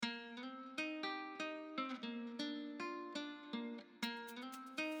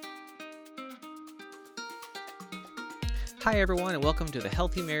Hi, everyone, and welcome to the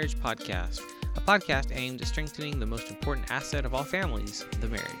Healthy Marriage Podcast, a podcast aimed at strengthening the most important asset of all families, the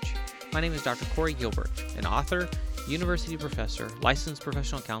marriage. My name is Dr. Corey Gilbert, an author, university professor, licensed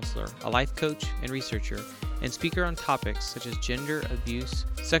professional counselor, a life coach and researcher, and speaker on topics such as gender, abuse,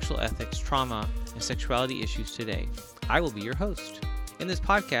 sexual ethics, trauma, and sexuality issues today. I will be your host. In this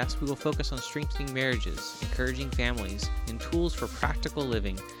podcast, we will focus on strengthening marriages, encouraging families, and tools for practical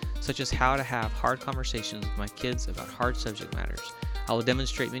living, such as how to have hard conversations with my kids about hard subject matters. I will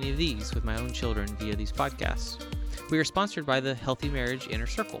demonstrate many of these with my own children via these podcasts. We are sponsored by the Healthy Marriage Inner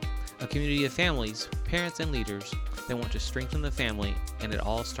Circle, a community of families, parents, and leaders that want to strengthen the family, and it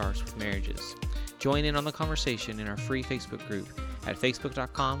all starts with marriages. Join in on the conversation in our free Facebook group at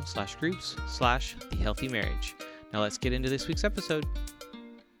facebook.com/groups/thehealthymarriage. Now let's get into this week's episode.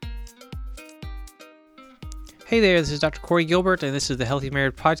 Hey there, this is Dr. Corey Gilbert, and this is the Healthy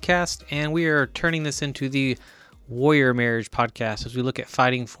Marriage Podcast, and we are turning this into the Warrior Marriage Podcast as we look at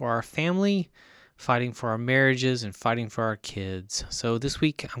fighting for our family, fighting for our marriages, and fighting for our kids. So this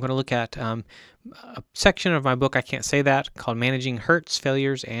week, I'm going to look at a section of my book, I Can't Say That, called Managing Hurts,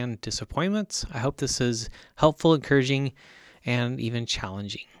 Failures, and Disappointments. I hope this is helpful, encouraging, and even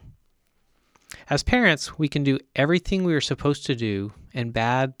challenging. As parents, we can do everything we are supposed to do, and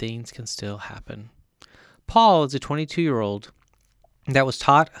bad things can still happen. Paul is a 22-year-old that was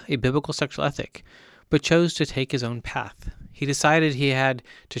taught a biblical sexual ethic, but chose to take his own path. He decided he had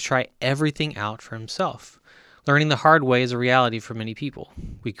to try everything out for himself. Learning the hard way is a reality for many people.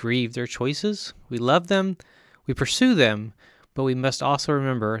 We grieve their choices, we love them, we pursue them, but we must also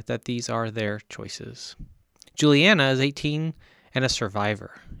remember that these are their choices. Juliana is 18 and a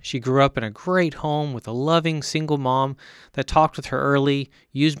survivor. She grew up in a great home with a loving single mom that talked with her early,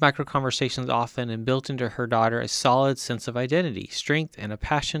 used micro-conversations often, and built into her daughter a solid sense of identity, strength, and a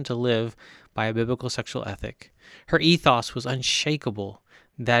passion to live by a biblical sexual ethic. Her ethos was unshakable.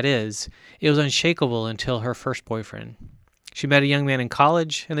 That is, it was unshakable until her first boyfriend. She met a young man in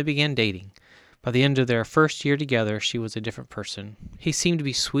college, and they began dating. By the end of their first year together, she was a different person. He seemed to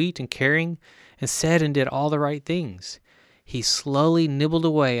be sweet and caring, and said and did all the right things. He slowly nibbled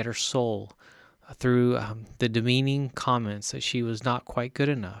away at her soul through the demeaning comments that she was not quite good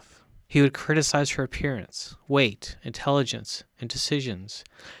enough. He would criticize her appearance, weight, intelligence, and decisions.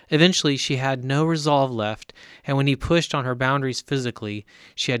 Eventually, she had no resolve left, and when he pushed on her boundaries physically,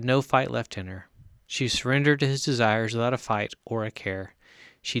 she had no fight left in her. She surrendered to his desires without a fight or a care.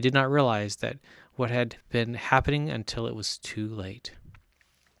 She did not realize that what had been happening until it was too late.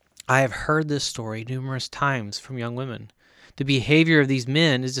 I have heard this story numerous times from young women. The behavior of these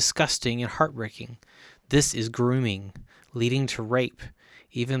men is disgusting and heartbreaking. This is grooming, leading to rape,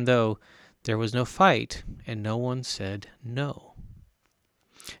 even though there was no fight and no one said no.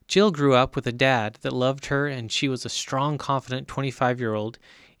 Jill grew up with a dad that loved her, and she was a strong, confident 25-year-old,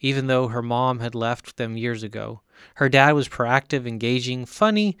 even though her mom had left them years ago. Her dad was proactive, engaging,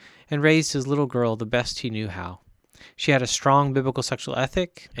 funny, and raised his little girl the best he knew how. She had a strong biblical sexual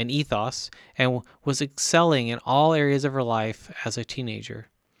ethic and ethos and was excelling in all areas of her life as a teenager.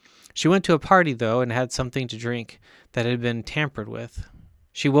 She went to a party, though, and had something to drink that had been tampered with.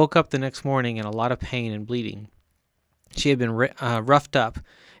 She woke up the next morning in a lot of pain and bleeding. She had been roughed up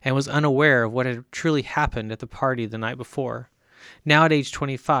and was unaware of what had truly happened at the party the night before. Now at age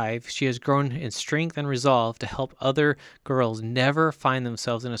 25, she has grown in strength and resolve to help other girls never find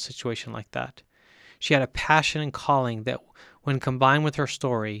themselves in a situation like that. She had a passion and calling that, when combined with her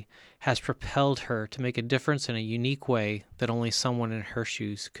story, has propelled her to make a difference in a unique way that only someone in her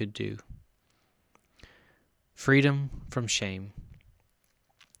shoes could do. Freedom from shame.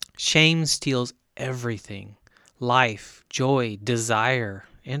 Shame steals everything: life, joy, desire,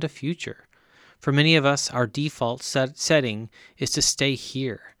 and a future. For many of us, our default setting is to stay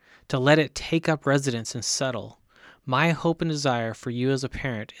here, to let it take up residence and settle. My hope and desire for you as a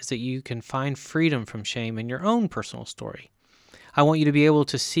parent is that you can find freedom from shame in your own personal story. I want you to be able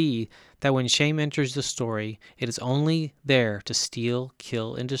to see that when shame enters the story, it is only there to steal,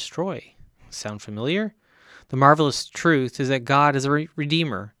 kill, and destroy. Sound familiar? The marvelous truth is that God is a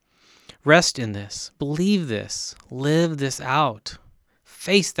redeemer. Rest in this. Believe this. Live this out.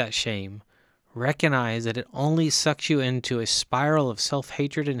 Face that shame. Recognize that it only sucks you into a spiral of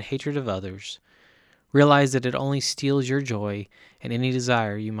self-hatred and hatred of others. Realize that it only steals your joy and any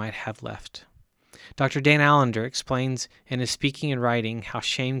desire you might have left. Dr. Dan Allender explains in his speaking and writing how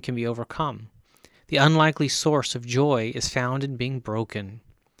shame can be overcome. The unlikely source of joy is found in being broken.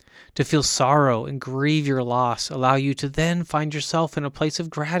 To feel sorrow and grieve your loss allow you to then find yourself in a place of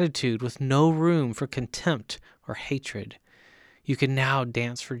gratitude with no room for contempt or hatred. You can now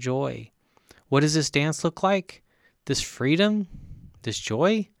dance for joy. What does this dance look like? This freedom, this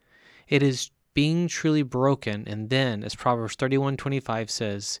joy, it is being truly broken, and then, as Proverbs 31:25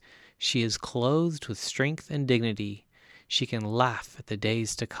 says, she is clothed with strength and dignity. She can laugh at the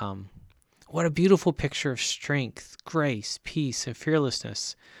days to come. What a beautiful picture of strength, grace, peace, and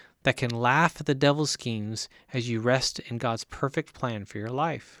fearlessness that can laugh at the devil's schemes as you rest in God's perfect plan for your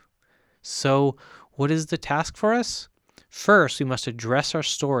life. So, what is the task for us? First, we must address our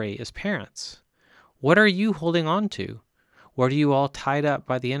story as parents. What are you holding on to? Where are you all tied up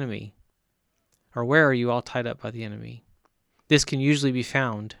by the enemy? Or where are you all tied up by the enemy? This can usually be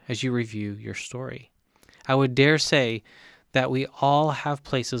found as you review your story. I would dare say that we all have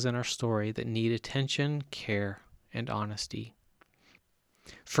places in our story that need attention, care, and honesty.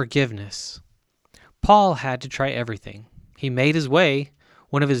 Forgiveness. Paul had to try everything. He made his way.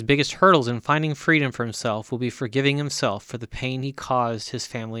 One of his biggest hurdles in finding freedom for himself will be forgiving himself for the pain he caused his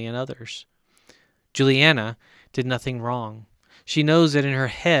family and others. Juliana did nothing wrong. She knows it in her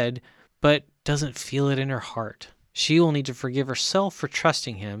head, but doesn't feel it in her heart. She will need to forgive herself for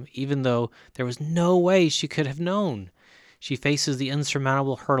trusting him, even though there was no way she could have known. She faces the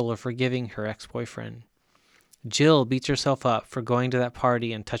insurmountable hurdle of forgiving her ex-boyfriend. Jill beats herself up for going to that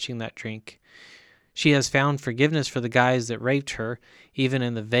party and touching that drink. She has found forgiveness for the guys that raped her, even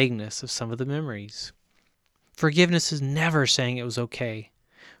in the vagueness of some of the memories. Forgiveness is never saying it was okay.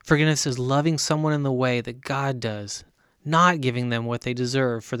 Forgiveness is loving someone in the way that God does, not giving them what they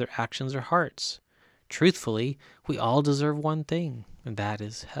deserve for their actions or hearts. Truthfully, we all deserve one thing, and that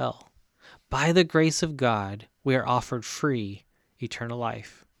is hell. By the grace of God, we are offered free, eternal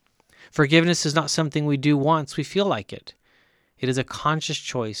life. Forgiveness is not something we do once we feel like it. It is a conscious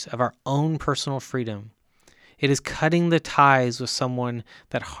choice of our own personal freedom. It is cutting the ties with someone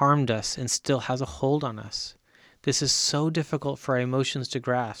that harmed us and still has a hold on us. This is so difficult for our emotions to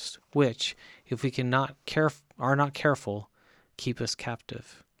grasp, which, if we are not careful, keep us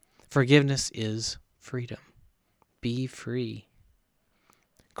captive. Forgiveness is freedom. Be free.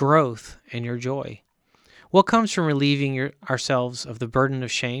 Growth and your joy. What comes from relieving ourselves of the burden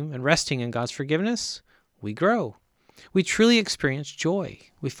of shame and resting in God's forgiveness? We grow. We truly experience joy.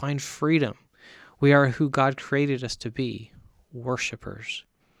 We find freedom. We are who God created us to be, worshipers.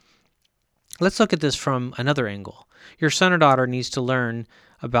 Let's look at this from another angle. Your son or daughter needs to learn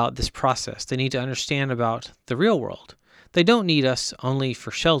about this process. They need to understand about the real world. They don't need us only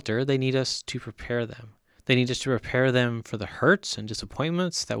for shelter. They need us to prepare them. They need us to prepare them for the hurts and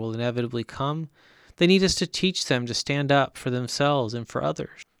disappointments that will inevitably come. They need us to teach them to stand up for themselves and for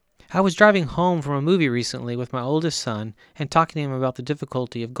others. I was driving home from a movie recently with my oldest son and talking to him about the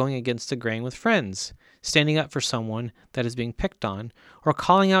difficulty of going against the grain with friends, standing up for someone that is being picked on, or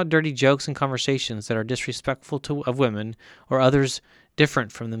calling out dirty jokes and conversations that are disrespectful of women or others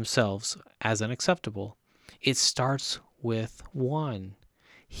different from themselves as unacceptable. It starts with one.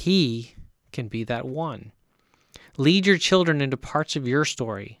 He can be that one. Lead your children into parts of your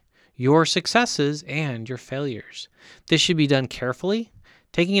story, your successes and your failures. This should be done carefully,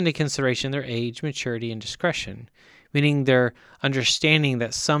 taking into consideration their age, maturity, and discretion, meaning their understanding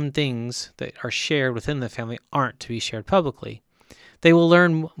that some things that are shared within the family aren't to be shared publicly. They will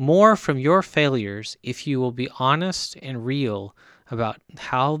learn more from your failures if you will be honest and real about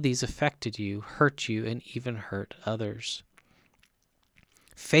how these affected you, hurt you, and even hurt others.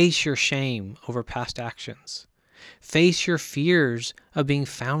 Face your shame over past actions. Face your fears of being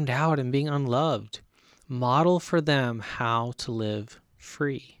found out and being unloved. Model for them how to live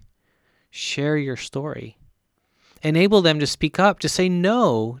free. Share your story. Enable them to speak up, to say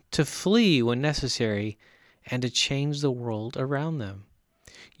no, to flee when necessary, and to change the world around them.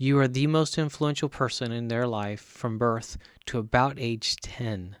 You are the most influential person in their life from birth to about age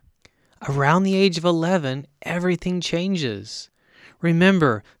 10. Around the age of 11, everything changes.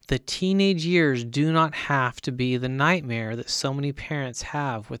 Remember, the teenage years do not have to be the nightmare that so many parents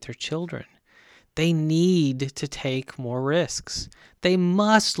have with their children. They need to take more risks. They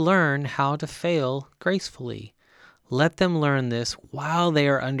must learn how to fail gracefully. Let them learn this while they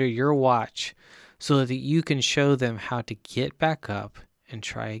are under your watch so that you can show them how to get back up and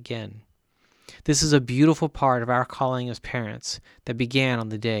try again. This is a beautiful part of our calling as parents that began on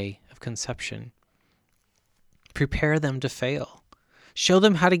the day of conception. Prepare them to fail. Show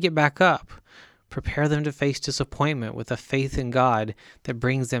them how to get back up. Prepare them to face disappointment with a faith in God that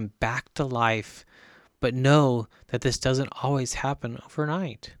brings them back to life, but know that this doesn't always happen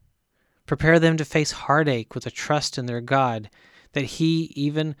overnight. Prepare them to face heartache with a trust in their God that He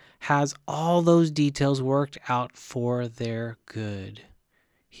even has all those details worked out for their good.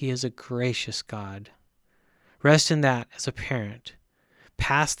 He is a gracious God. Rest in that as a parent.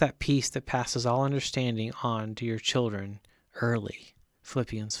 Pass that peace that passes all understanding on to your children early.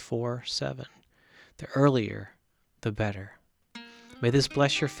 Philippians 4:7. The earlier, the better. May this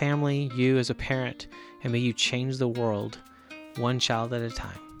bless your family, you as a parent, and may you change the world one child at a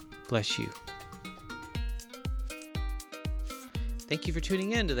time. Bless you. Thank you for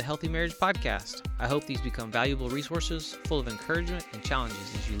tuning in to the Healthy Marriage Podcast. I hope these become valuable resources full of encouragement and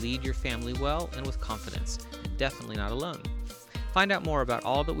challenges as you lead your family well and with confidence, and definitely not alone. Find out more about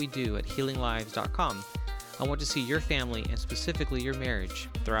all that we do at healinglives.com. I want to see your family and specifically your marriage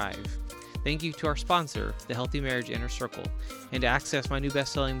thrive. Thank you to our sponsor, the Healthy Marriage Inner Circle. And to access my new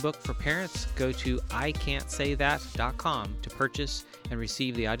best-selling book for parents, go to ican'tsaythat.com to purchase and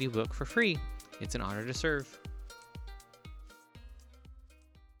receive the audiobook for free. It's an honor to serve.